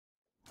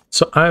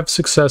So I've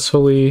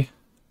successfully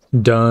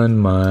done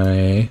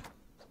my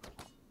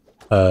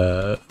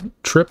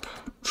trip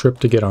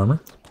to get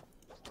armor.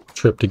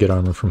 Trip to get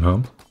armor from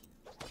home.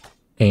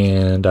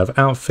 And I've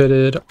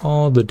outfitted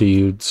all the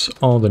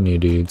new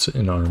dudes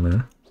in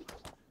armor.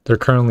 They're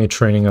currently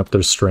training up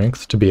their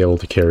strength to be able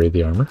to carry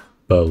the armor,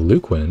 but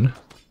Luquin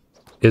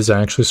is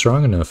actually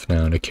strong enough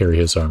now to carry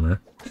his armor.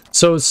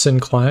 So is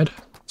Sinclaid,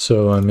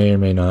 so I may or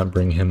may not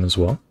bring him as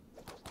well.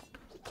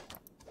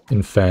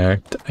 In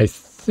fact, I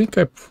think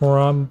I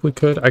probably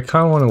could. I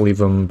kind of want to leave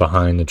him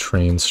behind to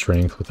train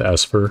strength with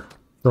Esper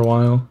for a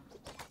while.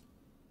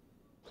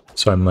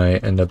 So I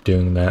might end up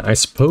doing that. I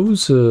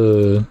suppose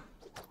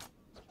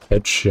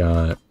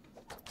Headshot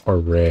or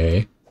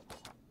Ray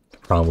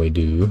could probably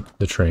do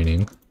the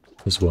training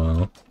as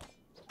well.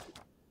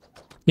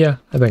 Yeah,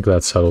 I think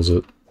that settles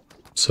it.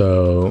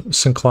 So,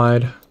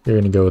 Sinclaid, you're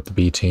going to go with the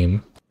B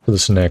team for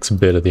this next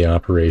bit of the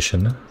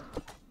operation.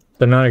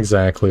 They're not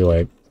exactly,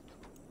 like,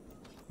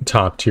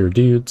 top-tier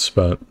dudes,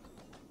 but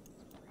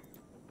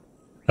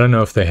I don't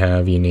know if they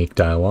have unique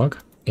dialogue,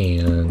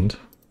 and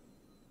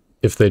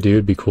if they do,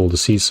 it'd be cool to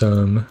see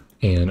some,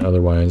 and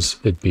otherwise,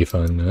 it'd be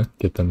fun to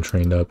get them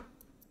trained up.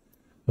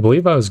 I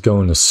believe I was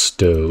going to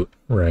Stoat,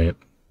 right?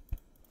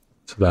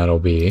 So that'll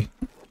be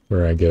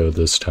where I go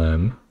this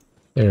time.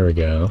 There we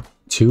go.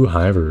 2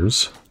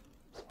 Hivers.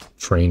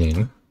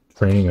 Training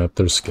up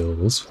their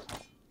skills.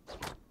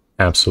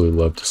 Absolutely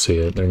love to see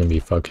it. They're gonna be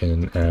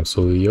fucking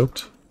absolutely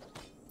yoked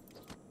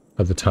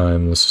by the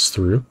time this is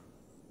through.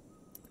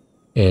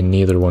 And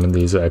neither one of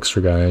these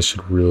extra guys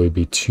should really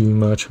be too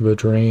much of a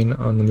drain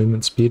on the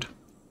movement speed.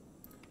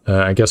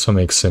 I guess I'll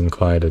make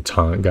Sinclaid a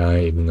taunt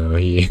guy, even though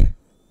he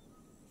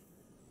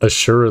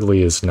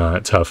assuredly is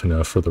not tough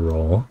enough for the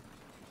role.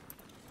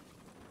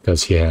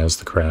 Because he has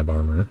the crab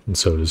armor, and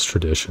so does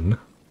Tradition.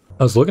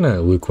 I was looking at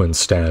Luquin's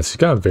stats. He's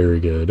got very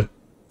good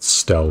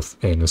stealth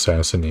and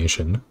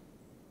assassination.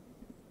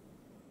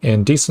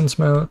 And decent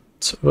amount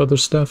of other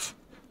stuff.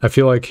 I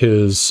feel like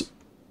his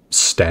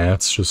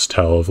stats just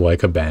tell of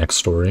like a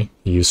backstory.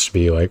 He used to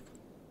be like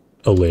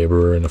a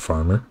laborer and a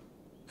farmer,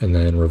 and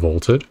then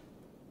revolted,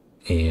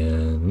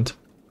 and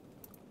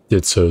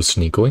did so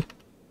sneakily.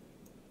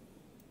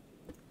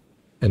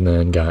 And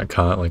then got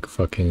caught like a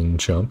fucking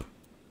chump.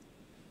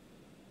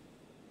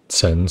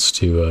 Sentenced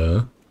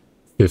to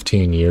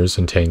 15 years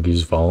in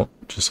Tengu's vault,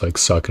 just like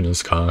sucking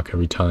his cock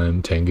every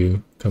time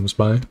Tengu comes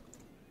by.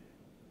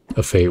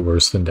 A fate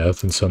worse than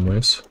death in some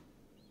ways.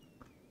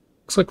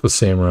 Looks like the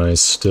samurais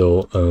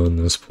still own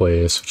this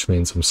place, which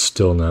means I'm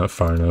still not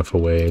far enough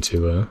away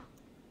to,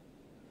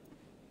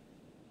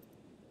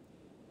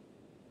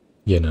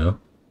 you know.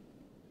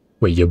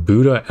 Wait,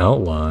 Yabuta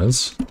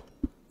outlaws?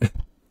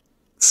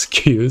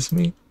 Excuse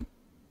me?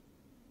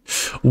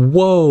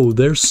 Whoa,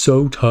 they're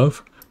so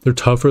tough. They're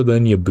tougher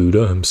than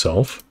Yabuta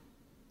himself?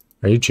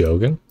 Are you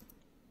joking?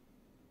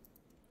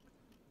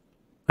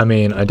 I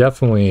mean, I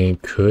definitely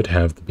could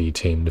have the B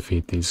team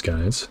defeat these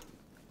guys.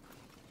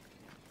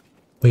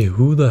 Wait,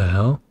 who the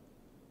hell?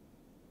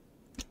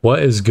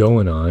 What is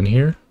going on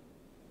here?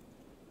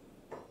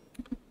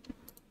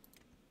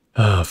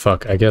 Ah,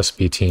 fuck. I guess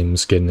B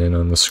team's getting in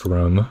on the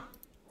scrum.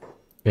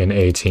 And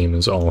A team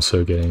is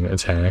also getting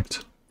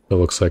attacked. It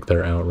looks like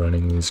they're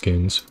outrunning these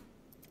goons.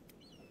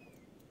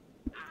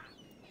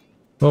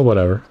 Well,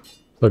 whatever.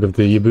 Look, if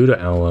the Yabuta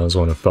outlaws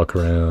want to fuck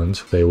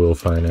around, they will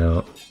find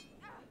out.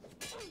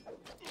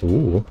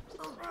 Ooh.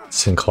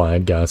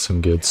 Sinclaid got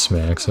some good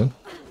smacks in.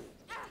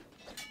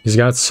 He's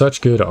got such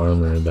good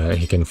armor that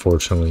he can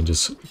fortunately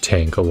just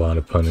tank a lot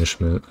of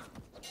punishment.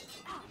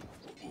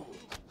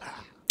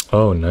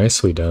 Oh,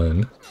 nicely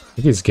done. I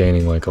think he's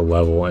gaining like a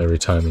level every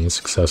time he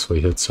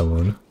successfully hits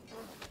someone.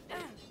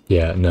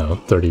 Yeah, no,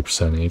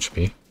 30%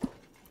 HP.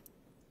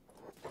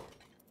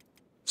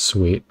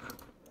 Sweet.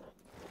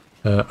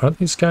 Are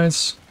these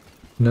guys?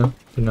 No,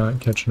 they're not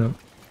catching up.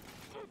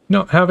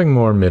 No, having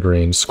more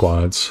mid-range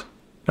squads.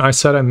 I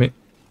said I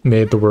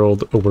made the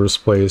world a worse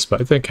place, but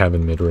I think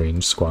having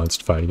mid-range squads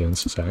to fight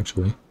against is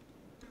actually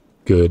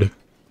good.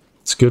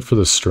 It's good for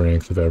the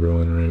strength of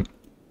everyone, right?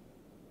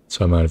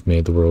 So I might have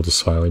made the world a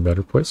slightly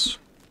better place.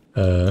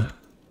 Are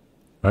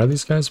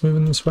these guys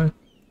moving this way?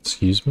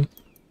 Excuse me?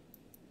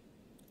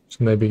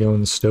 Shouldn't they be going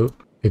to Stoat?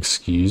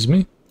 Excuse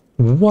me?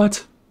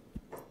 What?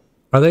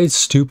 Are they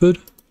stupid?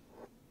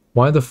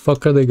 Why the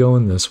fuck are they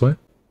going this way?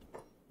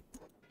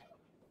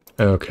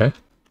 Okay.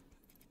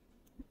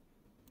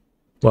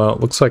 Well, it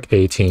looks like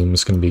A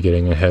team's gonna be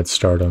getting a head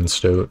start on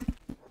Stoat.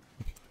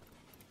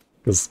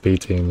 Because B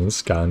team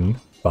has gotten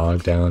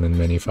bogged down in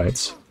many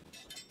fights.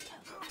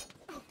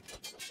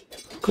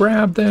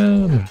 Grab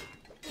them!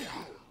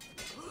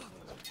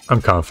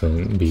 I'm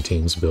confident in B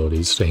team's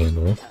abilities to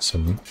handle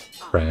some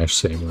crash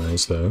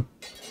samurais, though.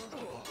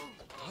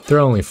 They're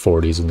only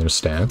 40s in their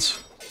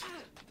stats.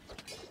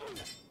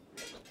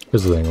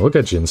 Here's the thing, look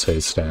at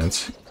Jinsei's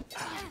stats.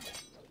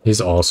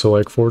 He's also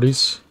like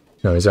 40s.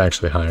 No, he's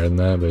actually higher than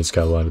that, but he's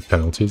got a lot of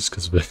penalties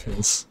because of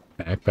his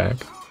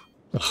backpack.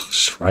 Ugh,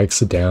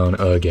 strikes it down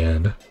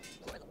again.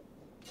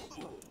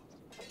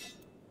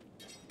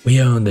 We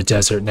own the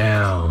desert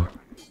now.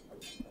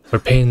 We're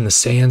painting the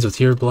sands with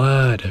your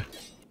blood.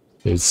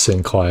 Dude,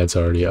 Sinclaid's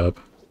already up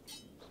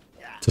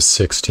to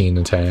 16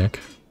 attack.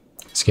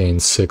 He's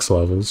gained 6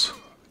 levels.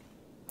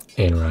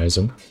 And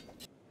Ryzen.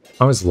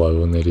 I always love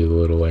when they do the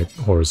little, like,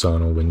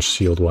 horizontal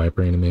windshield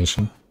wiper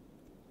animation.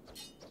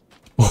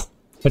 Oh,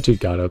 that dude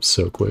got up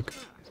so quick.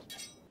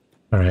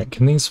 Alright,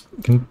 can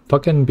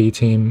fucking B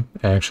team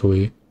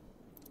actually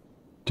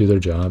do their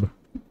job?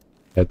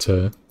 Head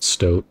to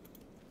Stoat.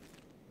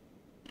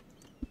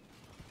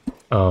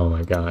 Oh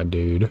my god,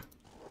 dude.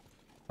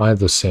 Why did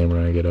the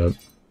samurai get up?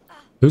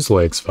 Whose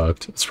leg's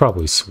fucked? It's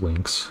probably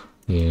Slink's.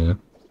 Yeah.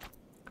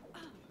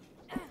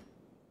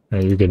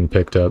 Alright, you're getting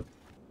picked up.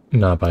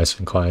 Not by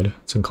Sinclaid.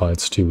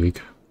 Sinclaid's too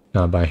weak.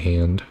 Not by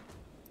hand.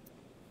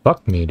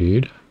 Fuck me,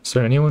 dude. Is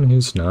there anyone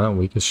who's not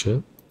weak as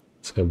shit?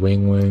 It's got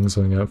wings,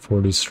 only got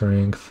 40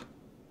 strength.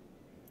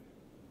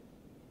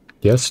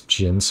 Yes,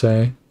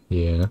 Jinsei?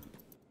 Yeah.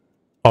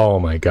 Oh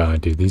my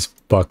god, dude. These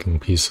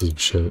fucking pieces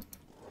of shit.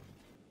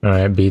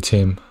 Alright, B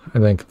team. I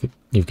think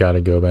you've got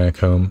to go back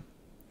home.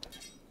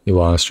 You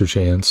lost your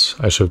chance.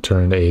 I should have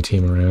turned A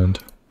team around.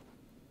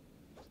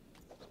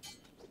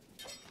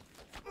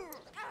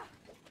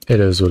 It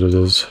is what it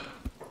is.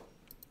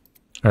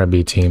 Alright,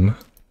 B team.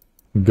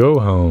 Go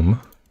home.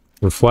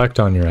 Reflect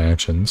on your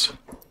actions.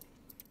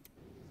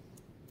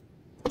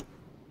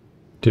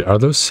 Dude, are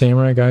those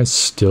samurai guys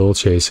still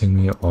chasing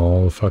me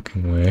all the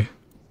fucking way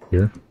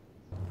here?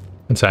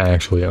 That's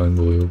actually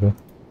unbelievable.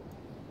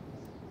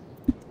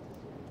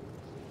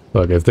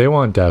 Look, if they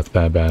want death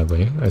that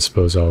badly, I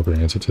suppose I'll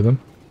grant it to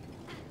them.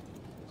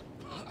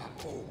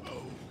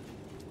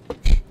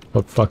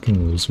 What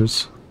fucking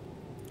losers.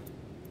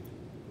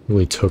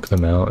 Really took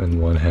them out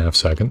in 1/2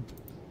 second.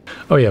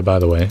 Oh yeah, by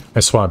the way, I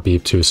swapped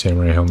Beep to a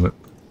samurai helmet.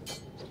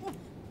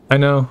 I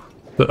know,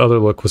 the other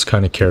look was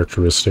kind of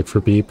characteristic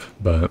for Beep,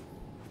 but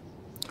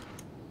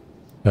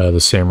the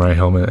samurai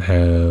helmet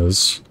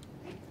has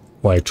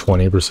like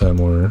 20%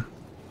 more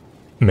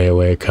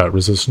melee cut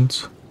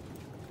resistance,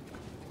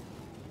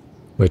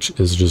 which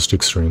is just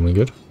extremely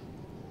good.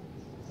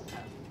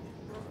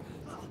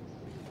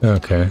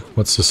 Okay,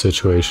 what's the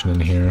situation in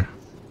here?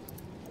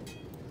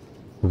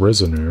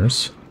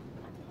 Prisoners.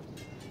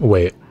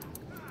 Wait,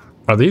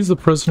 are these the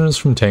prisoners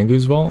from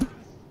Tengu's vault?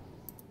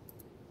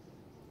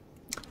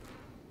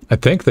 I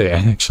think they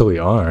actually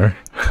are.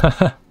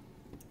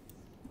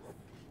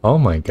 Oh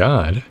my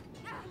god.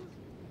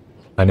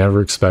 I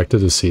never expected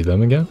to see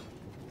them again.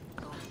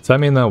 Does that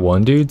mean that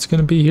one dude's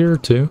gonna be here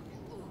too?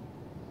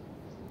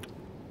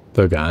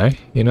 The guy,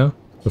 you know?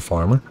 The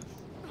farmer?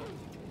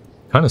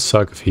 Kinda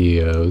suck if he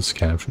was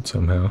captured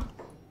somehow.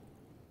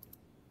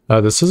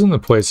 This isn't the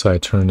place I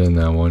turned in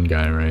that one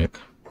guy, right?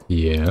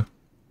 Yeah. What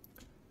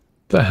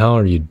the hell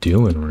are you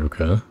doing,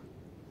 Ruka?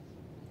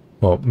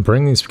 Well,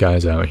 bring these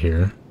guys out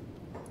here.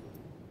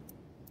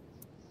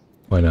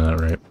 Why not,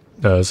 right?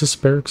 Is this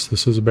barracks?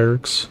 This is a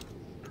barracks.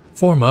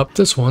 Form up,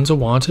 this one's a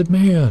wanted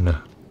man.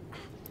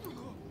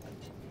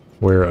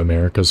 We're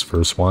America's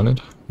first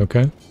wanted,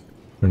 okay?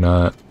 We're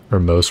not, or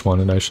most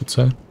wanted, I should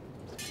say.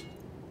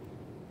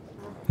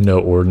 No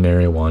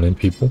ordinary wanted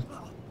people.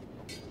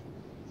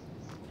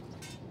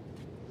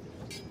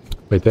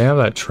 Wait, they have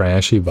that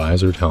trashy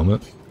visored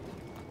helmet?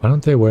 Why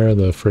don't they wear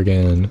the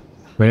friggin'...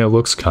 I mean, it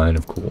looks kind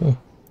of cool,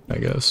 I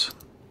guess.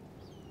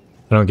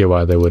 I don't get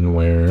why they wouldn't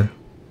wear...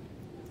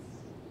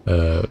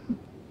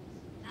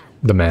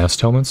 the mast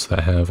helmets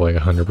that have like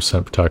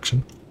 100%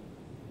 protection.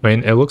 I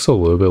mean, it looks a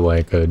little bit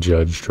like a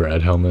Judge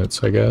Dredd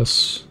helmets, I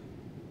guess.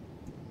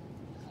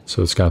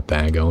 So it's got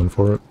that going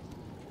for it.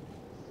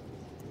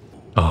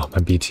 Oh,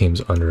 my B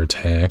team's under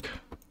attack.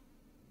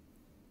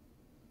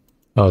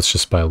 Oh, it's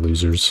just by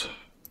losers.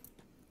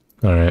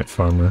 Alright,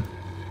 farmer.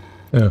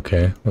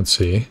 Okay, let's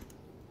see.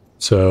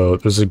 So,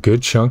 there's a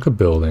good chunk of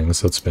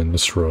buildings that's been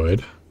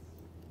destroyed.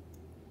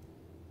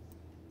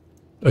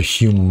 A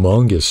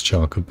humongous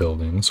chunk of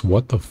buildings.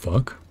 What the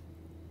fuck?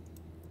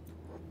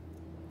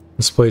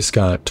 This place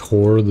got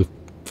tore the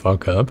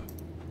fuck up.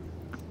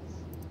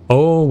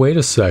 Oh, wait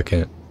a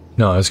second.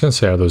 No, I was gonna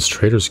say are those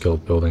Traders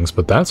Guild buildings,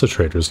 but that's a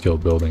Traders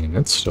Guild building and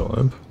it's still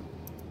up.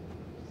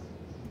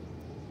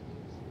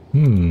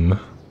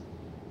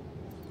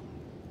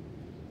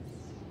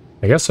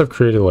 I guess I've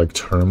created like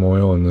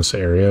turmoil in this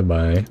area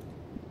by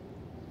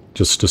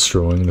just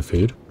destroying the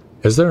food.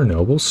 Is there a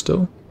noble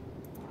still?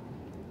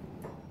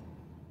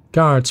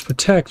 Guards,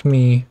 protect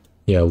me!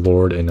 Yeah,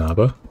 Lord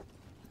Inaba.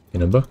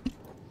 Inaba.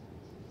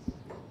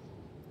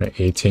 Right,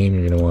 A-team,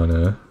 you're gonna want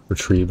to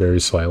retreat very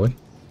slightly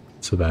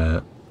so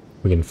that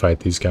we can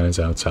fight these guys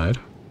outside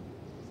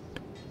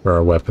where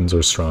our weapons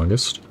are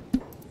strongest.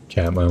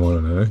 Cat might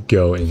want to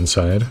go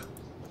inside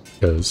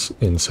because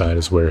inside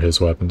is where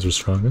his weapons are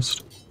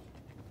strongest.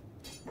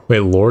 Wait,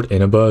 Lord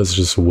Inaba is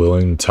just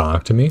willing to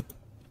talk to me?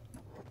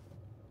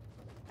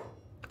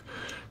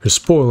 You're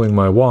spoiling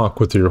my walk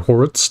with your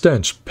horrid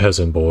stench,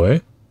 peasant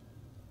boy.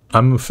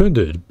 I'm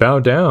offended. Bow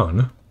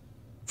down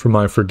for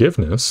my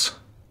forgiveness.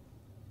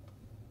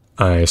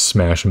 I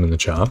smash him in the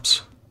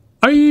chops.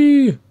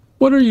 Aye!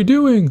 What are you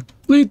doing?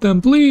 Bleed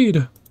them,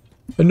 bleed!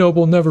 A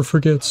noble never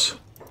forgets.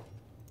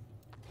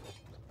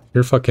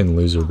 You're a fucking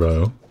loser,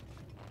 bro.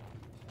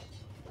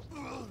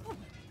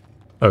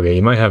 Okay,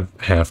 you might have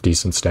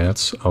half-decent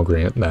stats, I'll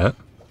grant that.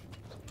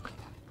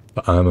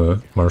 But I'm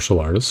a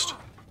martial artist.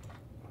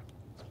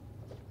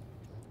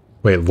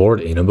 Wait,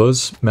 Lord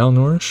Inaba's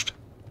malnourished?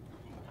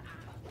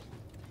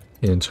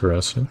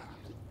 Interesting.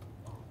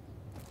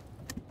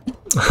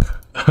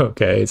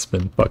 Okay, it's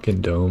been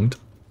fucking domed.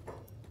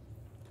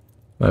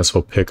 Might as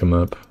well pick him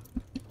up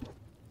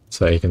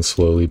so that he can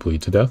slowly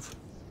bleed to death.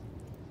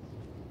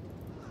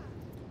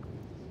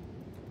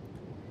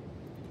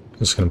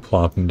 Just gonna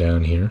plop him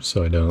down here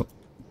so I don't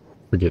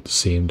forget to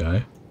see him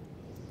die.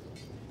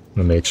 I'm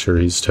gonna make sure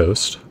he's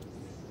toast.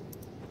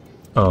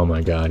 Oh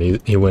my god,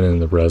 he went in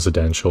the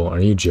residential.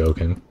 Are you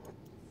joking?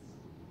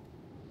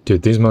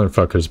 Dude, these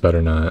motherfuckers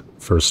better not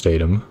first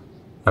aid him.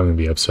 I'm gonna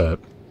be upset.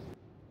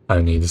 I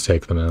need to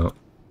take them out.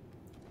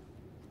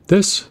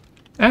 This?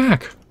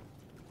 Ack!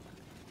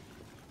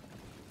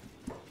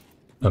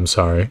 I'm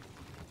sorry.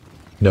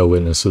 No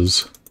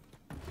witnesses.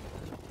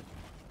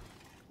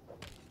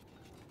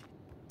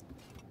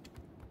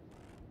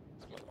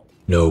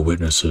 No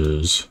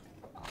witnesses.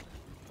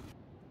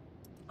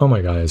 Oh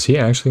my god, is he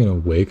actually gonna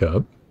wake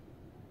up?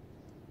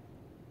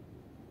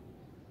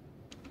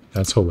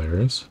 That's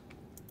hilarious.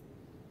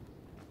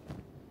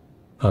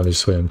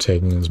 Obviously, I'm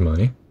taking his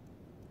money.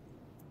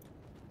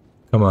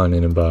 Come on,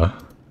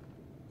 Inaba.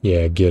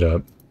 Yeah, get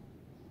up.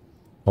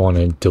 I want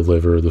to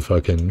deliver the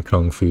fucking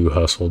Kung Fu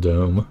Hustle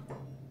Dome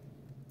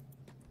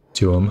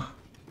to him.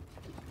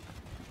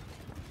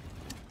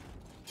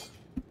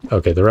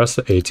 Okay, the rest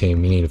of the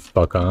A-team, you need to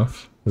fuck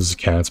off. This is a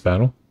cat's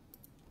battle.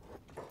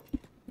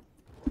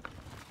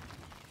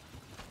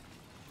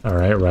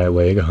 Alright, right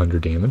leg,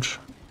 100 damage.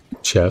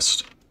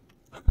 Chest,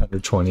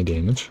 120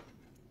 damage.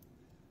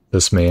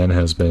 This man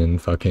has been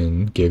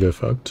fucking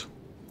giga-fucked.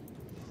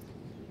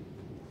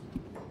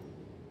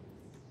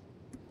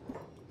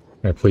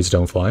 Alright, please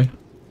don't fly.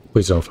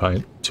 Please don't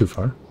fly too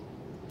far.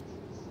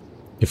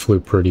 He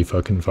flew pretty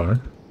fucking far.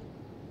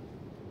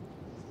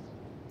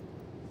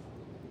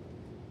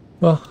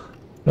 Well,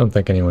 I don't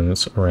think anyone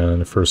is around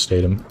to first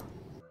aid him.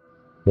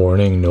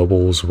 Warning,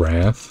 Noble's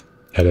Wrath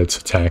headed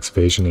to Tax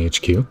Evasion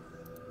HQ.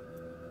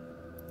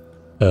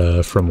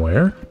 From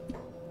where?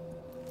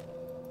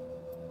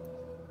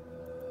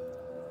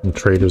 From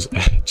Trader's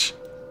Edge.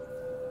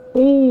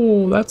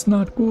 Oh, that's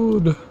not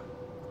good.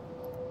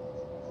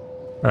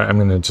 Alright, I'm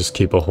gonna just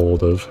keep a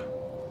hold of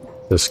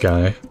this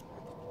guy.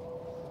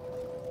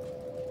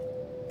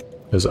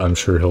 Because I'm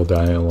sure he'll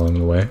die along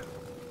the way.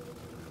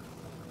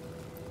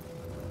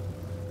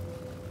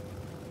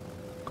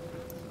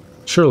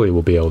 Surely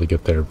we'll be able to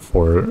get there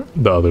before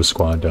the other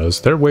squad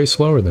does. They're way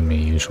slower than me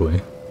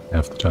usually,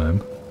 half the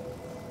time.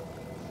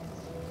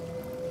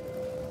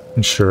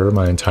 And sure,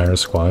 my entire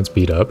squad's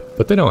beat up,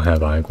 but they don't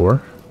have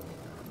Igor.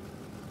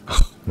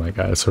 Oh my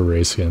god, it's a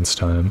race against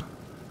time.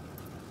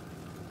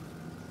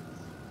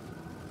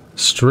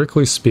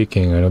 Strictly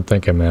speaking, I don't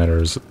think it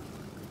matters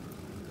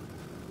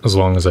as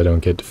long as I don't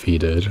get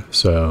defeated,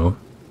 so...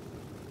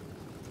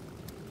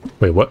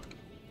 Wait, what?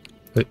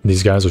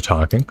 These guys are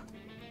talking?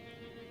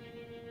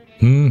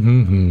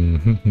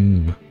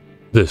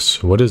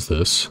 This, what is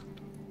this?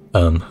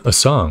 A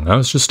song. I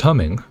was just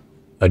humming.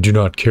 I do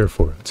not care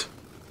for it.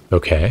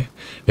 Okay,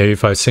 maybe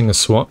if I sing a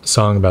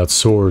song about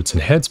swords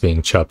and heads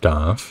being chopped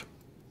off,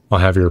 I'll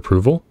have your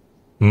approval?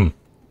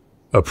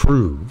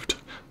 Approved,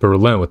 but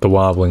relent with the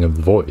wobbling of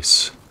the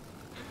voice.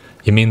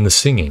 You mean the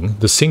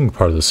singing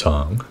part of the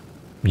song?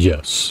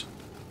 Yes,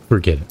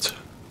 forget it.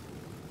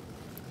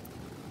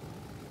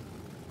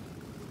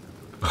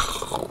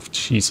 Oh,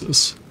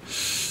 Jesus.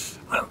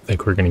 I don't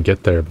think we're gonna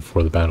get there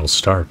before the battle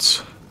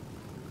starts.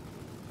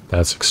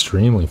 That's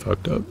extremely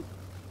fucked up.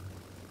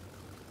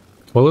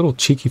 What little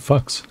cheeky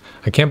fucks.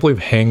 I can't believe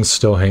Hang's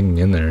still hanging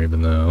in there,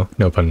 even though,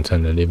 no pun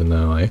intended, even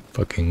though I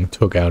fucking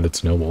took out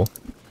its noble.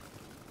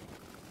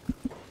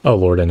 Oh,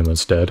 Lord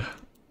Enema's dead.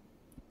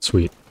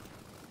 Sweet.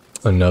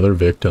 Another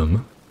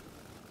victim.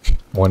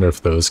 Wonder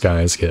if those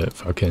guys get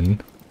fucking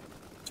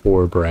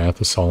 4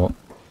 Breath Assault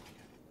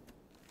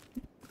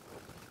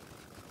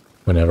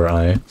whenever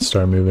I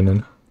start moving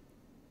in.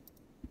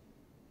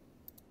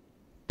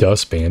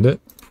 Dust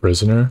Bandit?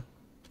 Prisoner?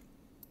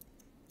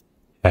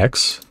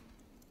 Hex?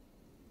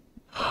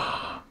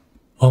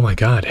 Oh my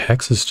god,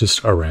 Hex is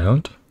just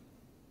around?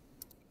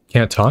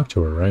 Can't talk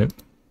to her, right?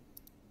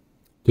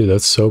 Dude,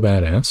 that's so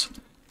badass.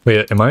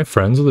 Wait, am I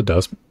friends with the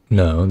Dust?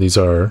 No, these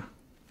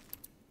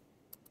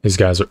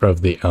guys are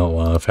of the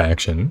Outlaw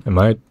faction.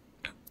 How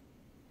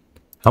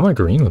am I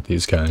green with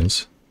these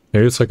guys?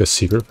 Maybe it's like a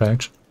secret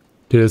faction?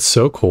 Dude, it's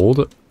so cool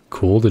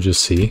to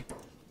just see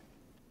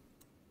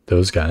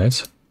those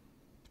guys.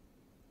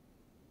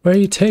 Where are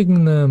you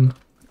taking them?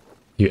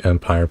 You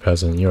Empire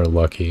peasant, you're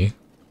lucky.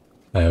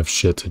 I have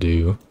shit to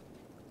do.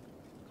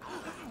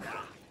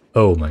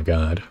 Oh my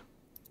god.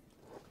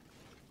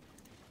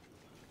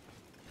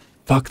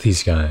 Fuck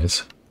these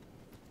guys.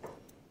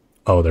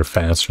 Oh, they're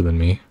faster than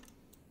me.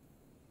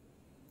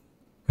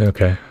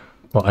 Okay.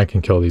 Well, I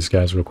can kill these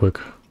guys real quick.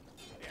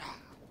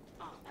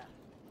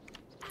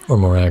 Or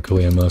more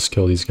accurately, I must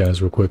kill these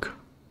guys real quick.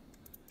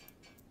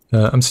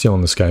 I'm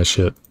stealing this guy's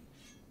shit.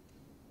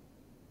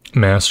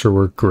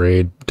 Masterwork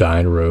grade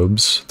dyed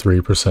robes,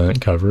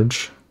 3%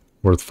 coverage,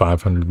 worth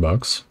 500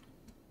 bucks.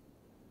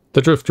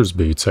 The Drifter's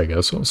boots, I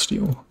guess I'll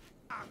steal.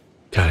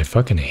 God, I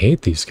fucking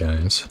hate these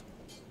guys.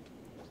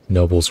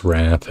 Noble's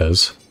Wrath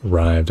has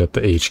arrived at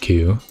the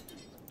HQ.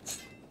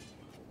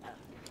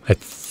 I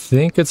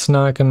think it's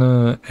not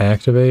gonna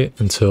activate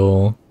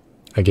until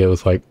I get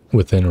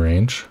within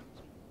range.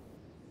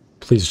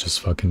 Please just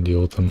fucking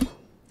deal with them.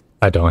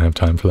 I don't have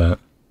time for that.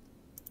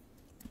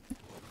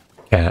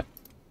 Cat.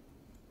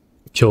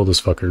 Kill this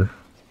fucker.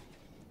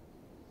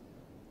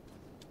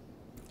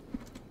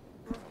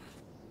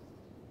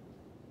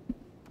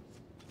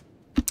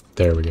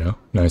 There we go.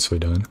 Nicely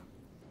done.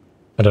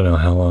 I don't know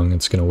how long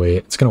it's gonna wait.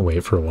 It's gonna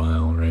wait for a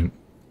while, right?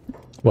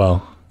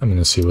 Well, I'm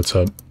gonna see what's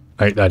up.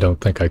 I don't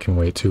think I can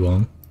wait too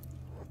long.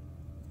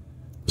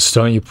 The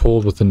stunt you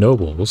pulled with the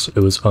nobles, it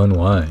was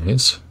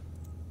unwise.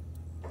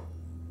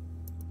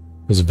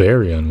 It was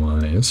very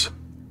unwise.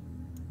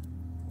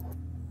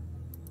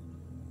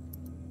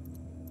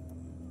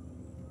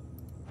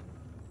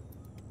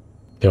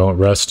 They won't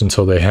rest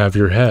until they have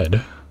your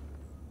head.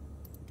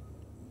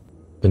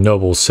 The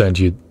nobles send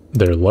you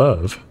their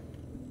love.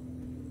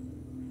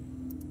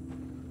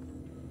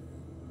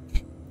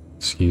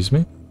 Excuse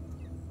me?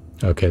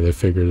 Okay, they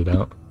figured it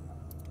out.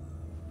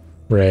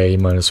 Ray, you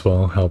might as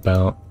well help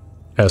out.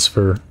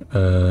 Esper,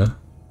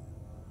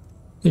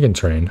 you can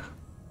train.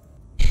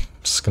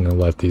 Just gonna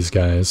let these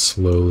guys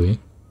slowly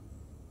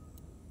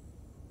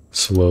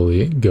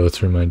go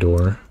through my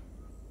door.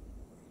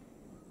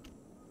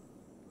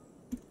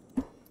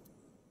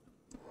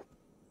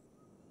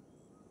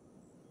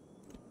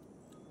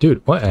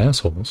 Dude, what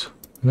assholes?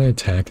 Are they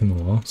attacking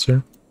the walls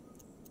here?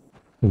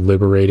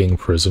 Liberating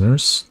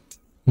prisoners?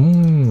 I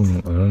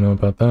don't know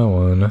about that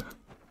one.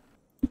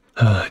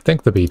 I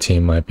think the B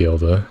team might be able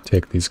to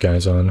take these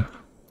guys on.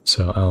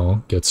 So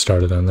I'll get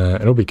started on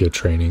that. It'll be good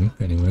training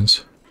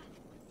anyways.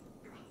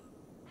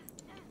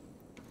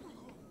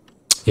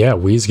 Yeah,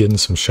 Wee's getting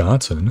some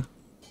shots in.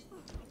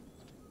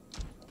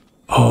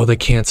 Oh, they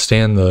can't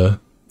stand the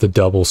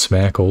double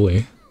smack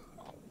Oli.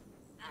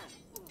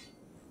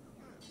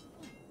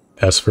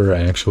 Esper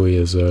actually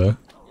is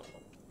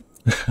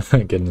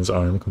getting his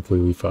arm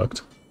completely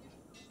fucked.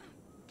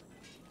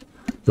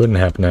 You wouldn't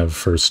happen to have a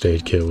first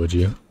aid kit, would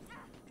you?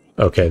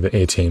 Okay, the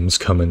A-team's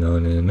coming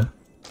on in.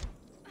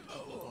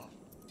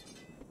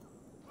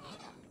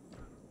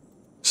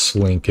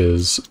 Slink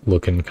is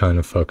looking kind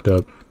of fucked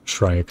up.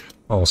 Shrike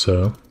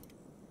also.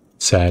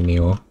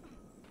 Sadneil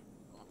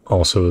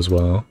also as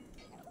well.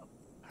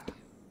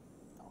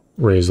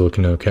 Ray's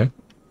looking okay.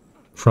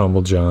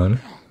 Trumbull John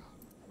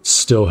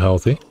still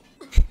healthy.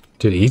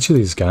 Dude, each of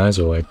these guys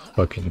are like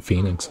fucking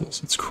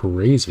phoenixes. It's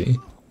crazy.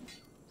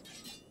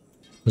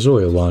 There's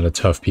really a lot of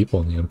tough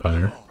people in the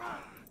Empire.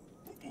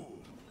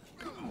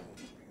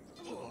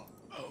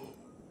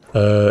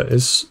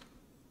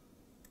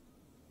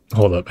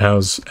 Hold up,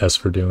 how's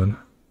Esper doing?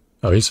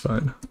 Oh, he's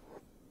fine.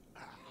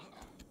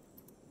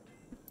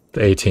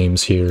 The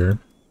A-team's here.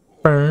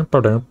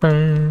 Fuck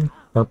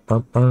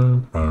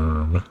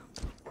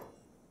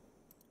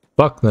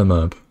them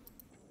up.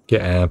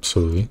 Get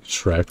absolutely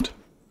shreked.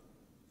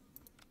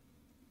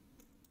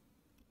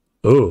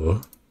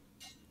 Oh.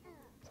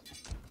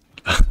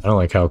 I don't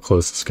like how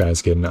close this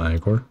guy's getting to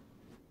Igor.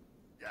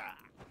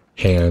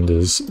 Hand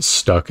is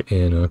stuck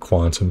in a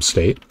quantum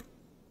state.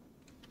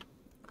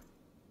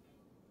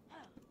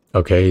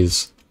 Okay,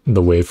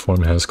 the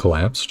waveform has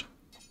collapsed.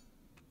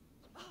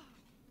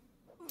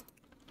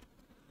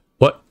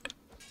 What?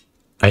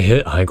 I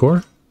hit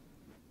Igor?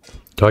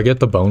 Do I get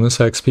the bonus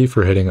XP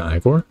for hitting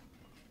Igor?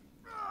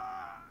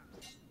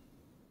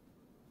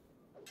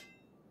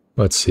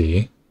 Let's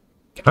see.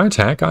 Can I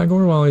attack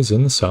Igor while he's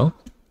in the cell?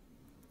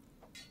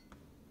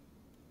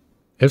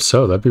 If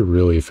so, that'd be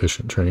really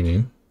efficient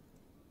training.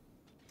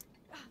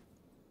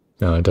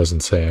 No, it doesn't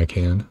say I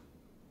can.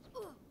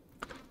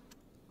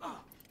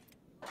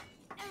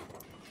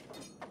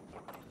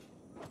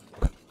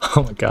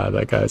 Oh my god,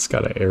 that guy's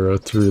got an arrow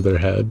through their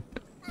head.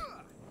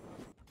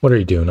 What are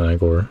you doing,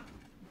 Igor?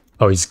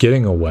 Oh, he's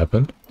getting a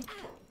weapon?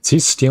 Is he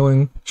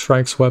stealing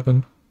Shrike's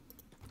weapon?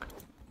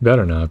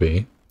 Better not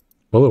be.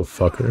 What a little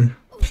fucker.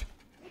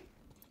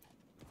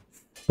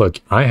 Look,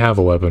 I have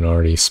a weapon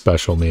already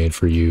special made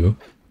for you,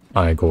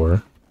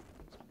 Igor.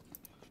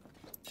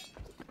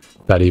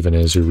 That even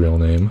is your real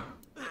name.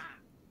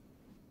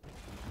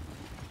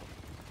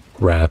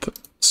 Wrath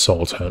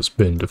Salt has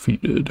been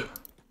defeated.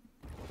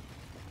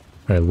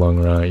 Alright,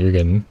 Lung Rot, you're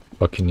getting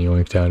fucking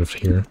yoinked out of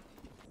here.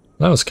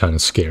 That was kind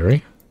of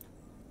scary.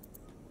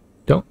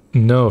 Don't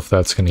know if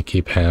that's going to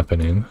keep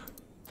happening.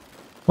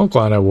 Well,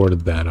 glad I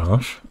warded that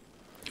off.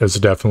 It was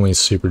definitely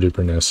super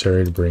duper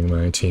necessary to bring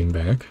my team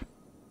back.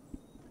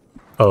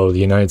 Oh, the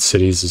United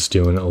Cities is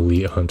doing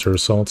elite hunter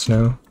assaults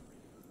now.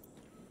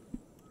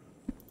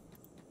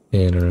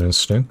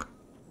 Interesting.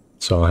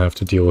 So I'll have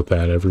to deal with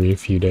that every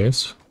few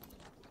days.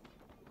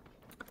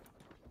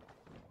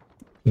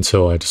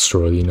 Until I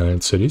destroy the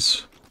United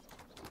Cities.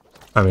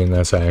 I mean,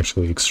 that's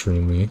actually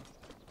extremely...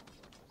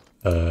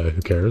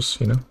 who cares,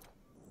 you know?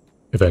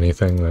 If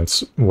anything,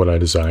 that's what I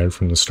desired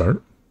from the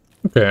start.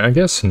 Okay, I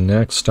guess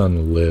next on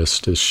the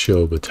list is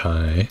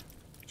Shobatai,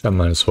 which I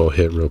might as well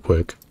hit real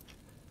quick.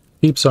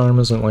 Peep's arm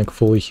isn't like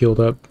fully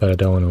healed up, but I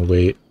don't want to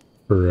wait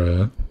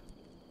for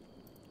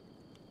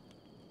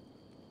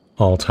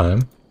all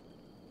time,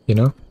 you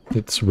know?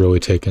 It's really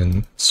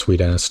taken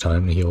sweet ass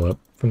time to heal up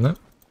from that.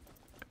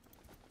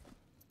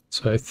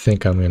 So I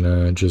think I'm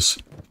gonna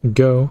just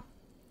go.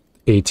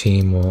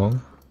 A-team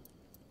will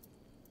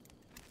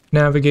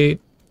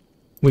navigate.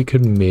 We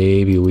could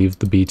maybe leave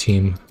the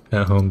B-team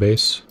at home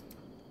base.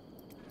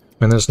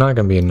 And there's not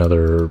gonna be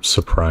another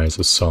surprise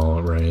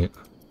assault, right?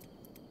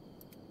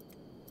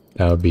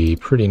 That would be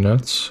pretty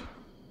nuts.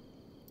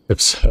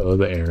 If so,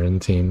 the Aaron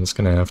team is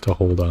gonna have to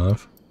hold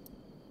off.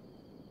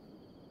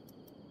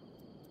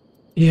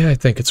 Yeah, I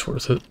think it's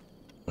worth it.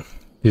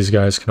 These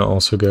guys can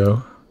also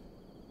go.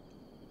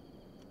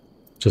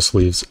 Just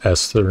leaves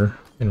Esther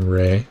and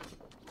Ray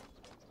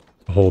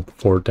to hold the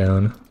fort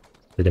down.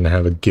 They're gonna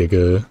have a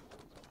giga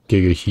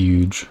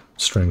huge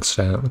strength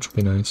stat, which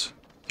will be nice.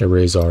 Yeah,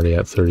 Ray's already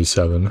at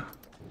 37.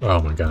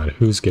 Oh my god,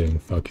 who's getting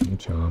fucking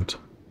chomped?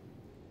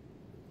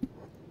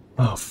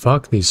 Oh,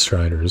 fuck these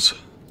Striders.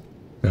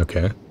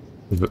 Okay.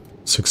 We've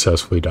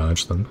successfully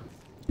dodged them.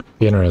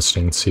 Be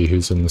interesting to see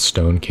who's in the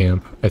stone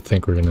camp. I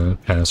think we're gonna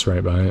pass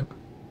right by it.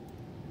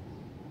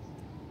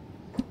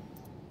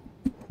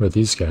 What are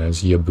these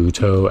guys?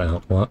 Yabuto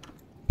Outlaw?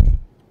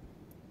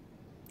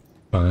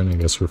 Fine, I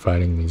guess we're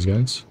fighting these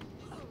guys.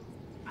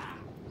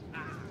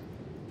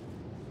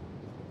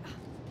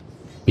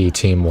 B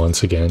team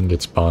once again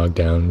gets bogged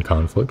down in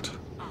conflict.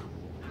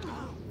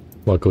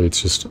 Luckily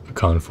it's just a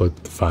conflict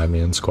with the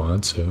 5-man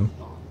squad, so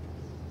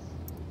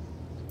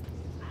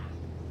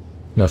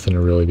nothing to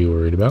really be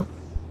worried about.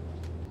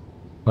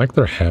 I like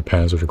their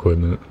haphazard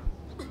equipment.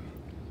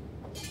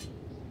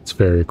 It's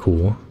very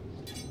cool.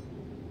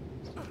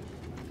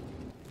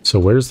 So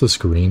where's this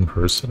green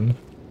person?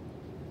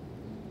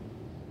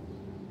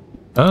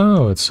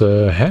 Oh, it's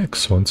a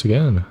Hex once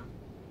again.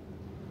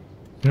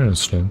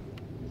 Interesting.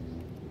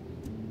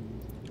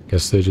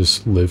 Guess they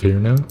just live here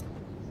now.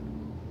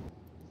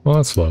 Well,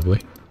 that's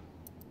lovely.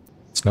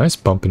 It's nice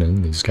bumping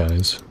into these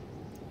guys.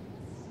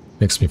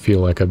 Makes me feel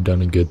like I've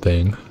done a good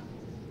thing.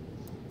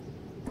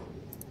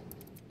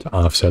 To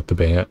offset the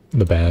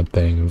bad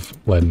thing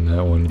of letting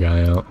that one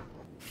guy out.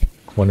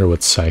 Wonder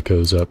what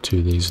Psycho's up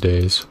to these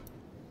days.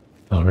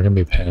 Oh, we're gonna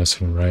be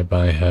passing right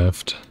by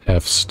Heft.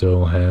 Heft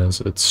still has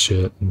its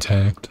shit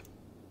intact.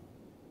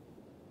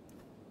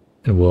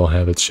 And will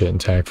have its shit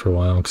intact for a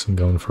while because I'm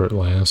going for it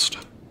last.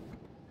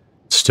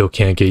 Still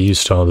can't get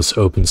used to all this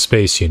open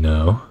space, you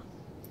know,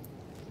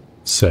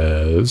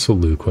 says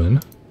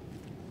Luquin.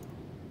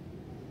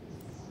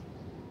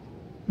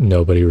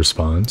 Nobody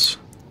responds.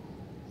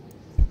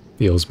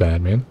 Feels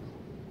bad, man.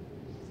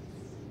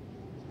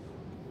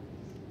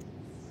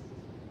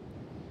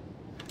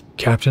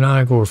 Captain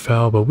Igor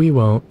fell, but we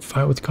won't.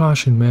 Fight with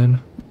caution,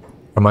 men.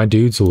 Are my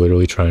dudes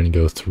literally trying to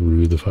go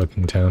through the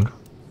fucking town?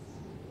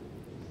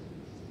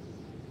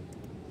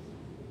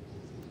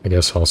 I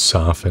guess I'll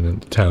soften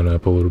the town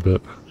up a little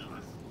bit.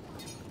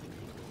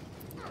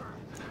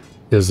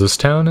 Is this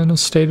town in a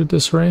state of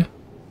disarray?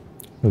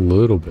 A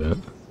little bit.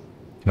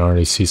 You can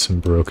already see some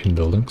broken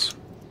buildings.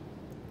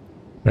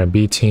 Alright,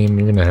 B team,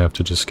 you're gonna have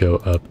to just go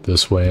up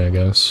this way, I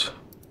guess.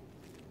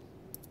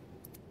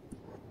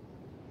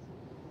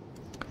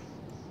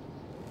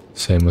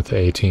 Same with the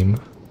A team.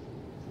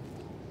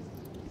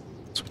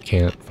 So we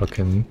can't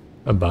fucking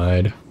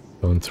abide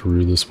going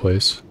through this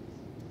place.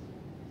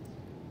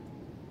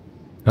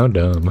 How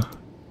dumb.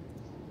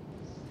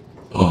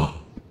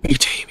 Oh,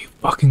 B-team, you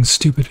fucking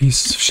stupid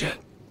pieces of shit.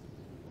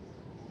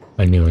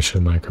 I knew I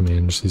should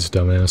micromanage these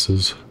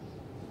dumbasses.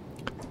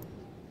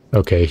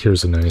 Okay,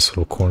 here's a nice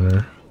little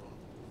corner.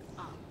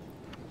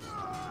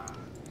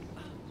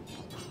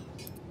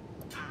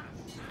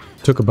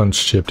 Took a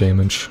bunch of chip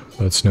damage,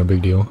 but it's no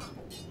big deal.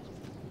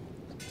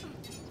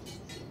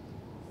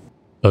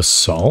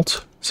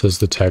 Assault, says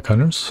the tech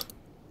hunters.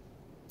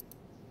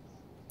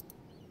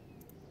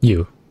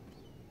 You.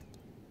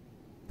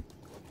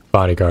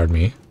 Bodyguard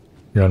me.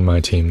 You're on my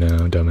team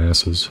now,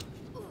 dumbasses.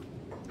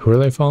 Who are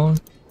they following?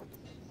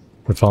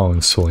 We're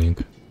following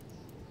Slink.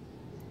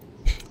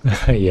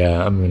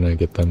 Yeah, I'm gonna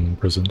get them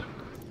imprisoned.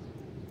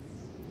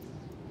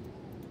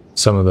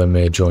 Some of them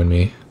may join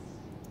me.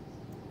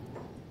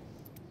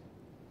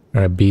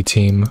 Alright, B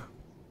team.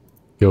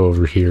 Go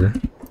over here.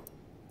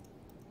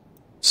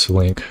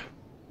 Slink.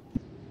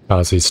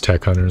 Cause these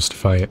tech hunters to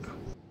fight.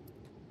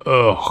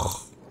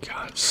 Oh,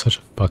 God, it's such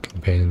a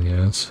fucking pain in the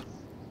ass.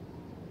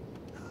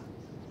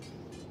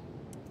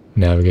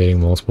 Navigating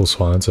multiple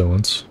squads at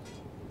once.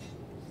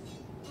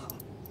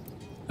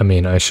 I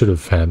mean, I should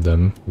have had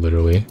them,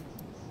 literally.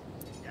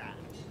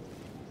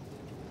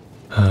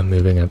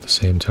 Moving at the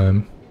same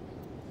time.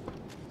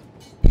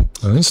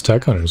 Well, these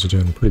tech hunters are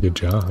doing a pretty good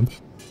job.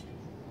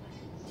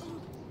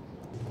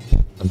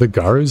 Are the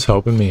Garus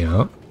helping me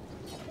out?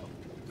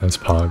 That's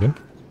pogging.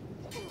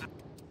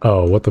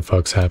 Oh, what the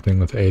fuck's happening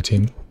with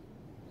A-Team?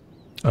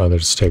 Oh, they're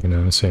just taking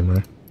down the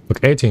samurai.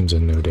 Look, A-Team's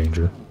in no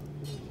danger.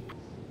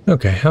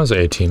 Okay, how's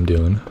A-Team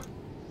doing?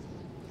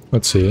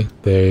 Let's see.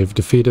 They've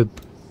defeated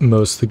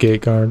most of the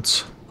gate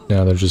guards.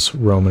 Now they're just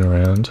roaming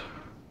around.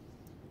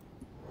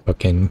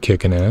 Fucking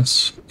kicking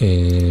ass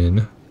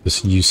in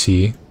this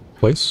UC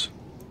place.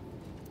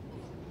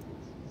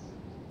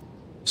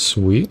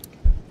 Sweet.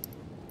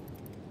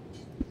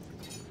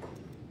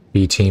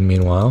 B-Team,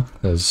 meanwhile,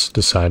 has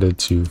decided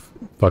to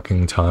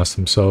fucking toss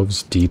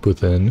themselves deep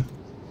within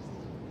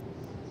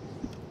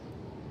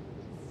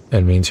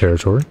enemy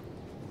territory.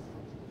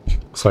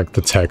 It's like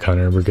the Tech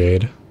Hunter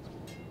Brigade.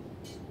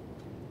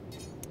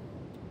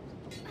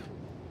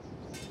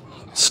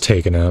 It's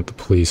taking out the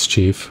police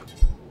chief.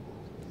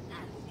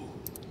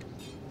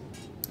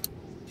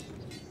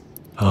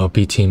 Oh,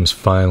 B-Team's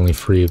finally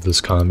free of this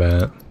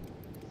combat.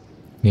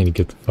 Need to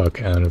get the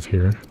fuck out of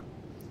here.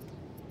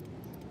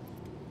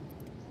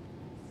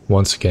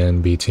 Once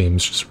again,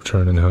 B-Team's just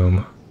returning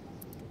home.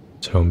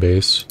 It's home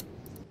base.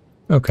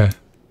 Okay.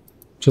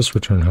 Just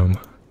return home.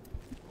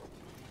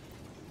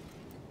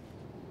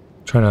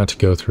 Try not to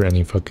go through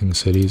any fucking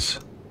cities.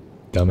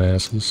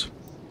 Dumbasses.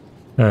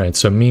 Alright,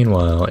 so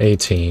meanwhile,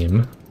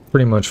 A-Team,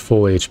 pretty much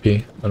full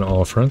HP on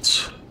all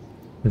fronts.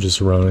 They're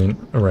just running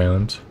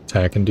around,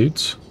 attacking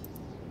dudes.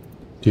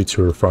 Dudes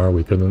who are far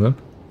weaker than them.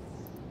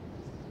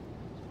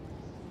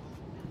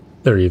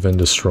 They're even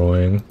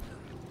destroying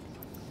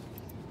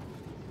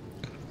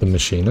the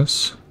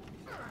machinists.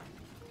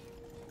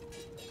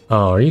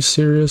 Oh, are you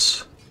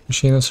serious?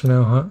 Machinists are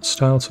now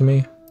hostile to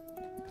me?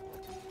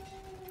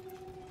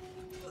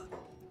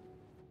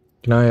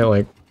 Can I,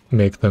 like,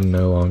 make them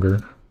no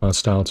longer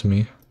hostile to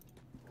me?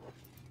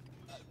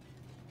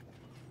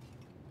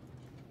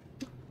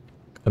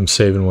 I'm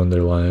saving one of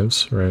their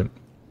lives, right?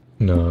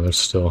 No, they're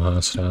still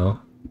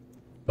hostile.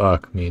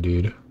 Fuck me,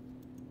 dude.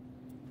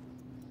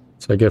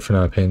 So I get for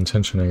not paying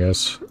attention, I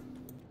guess.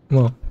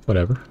 Well,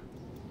 whatever.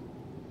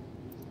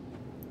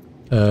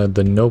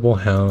 The noble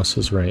house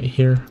is right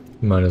here.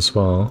 Might as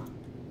well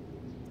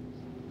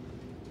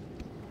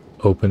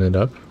open it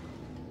up.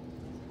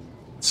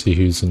 See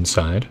who's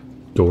inside.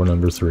 Door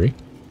number 3.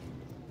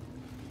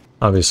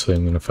 Obviously,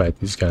 I'm going to fight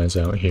these guys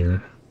out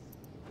here.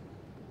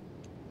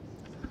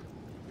 I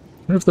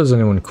wonder if there's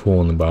anyone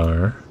cool in the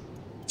bar.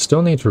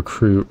 Still need to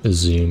recruit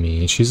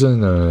Izumi. She's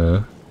in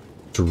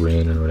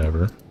Drin or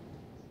whatever.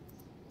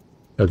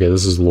 Okay,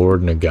 this is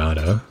Lord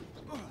Nagata.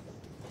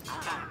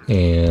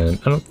 And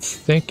I don't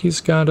think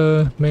he's got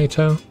a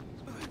Meito.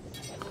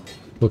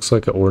 Looks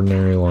like an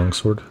ordinary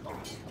longsword.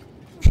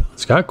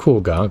 It's got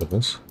cool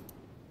goggles.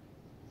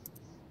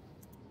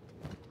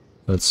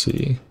 Let's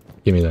see.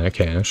 Give me that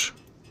cash.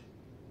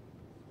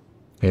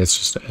 Hey, it's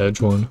just an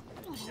edge one.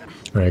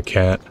 Alright,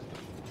 cat.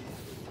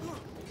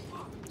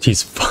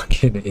 He's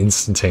fucking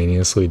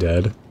instantaneously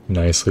dead.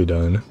 Nicely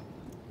done.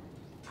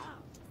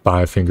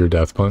 5-finger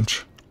death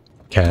punch.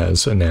 Cat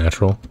is a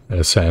natural at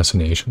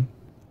assassination.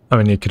 I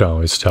mean, you could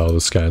always tell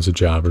this guy's a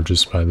jobber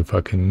just by the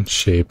fucking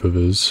shape of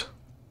his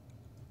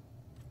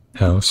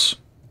house.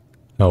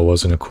 Oh, it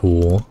wasn't a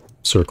cool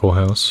circle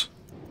house.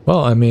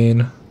 Well, I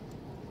mean,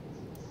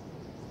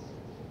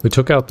 we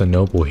took out the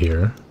noble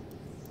here,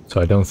 so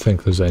I don't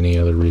think there's any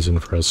other reason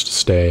for us to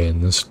stay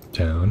in this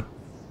town.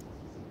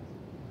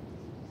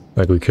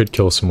 Like, we could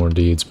kill some more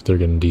deeds, but they're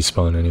gonna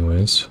despawn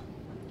anyways.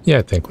 Yeah,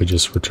 I think we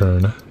just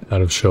return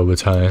out of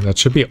Shobutai. That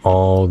should be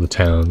all the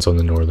towns on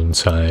the northern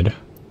side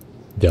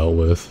dealt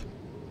with,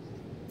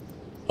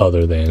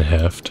 other than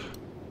Heft,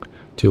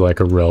 to like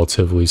a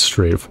relatively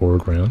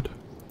straightforward round.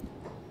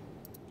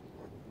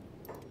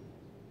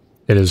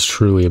 It is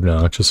truly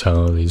obnoxious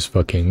how these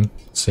fucking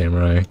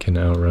samurai can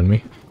outrun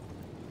me.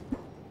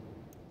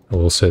 I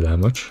will say that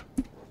much.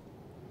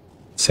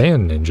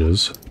 Sand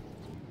ninjas?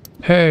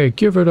 Hey,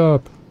 give it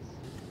up!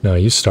 No,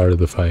 you started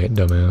the fight,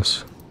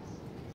 dumbass.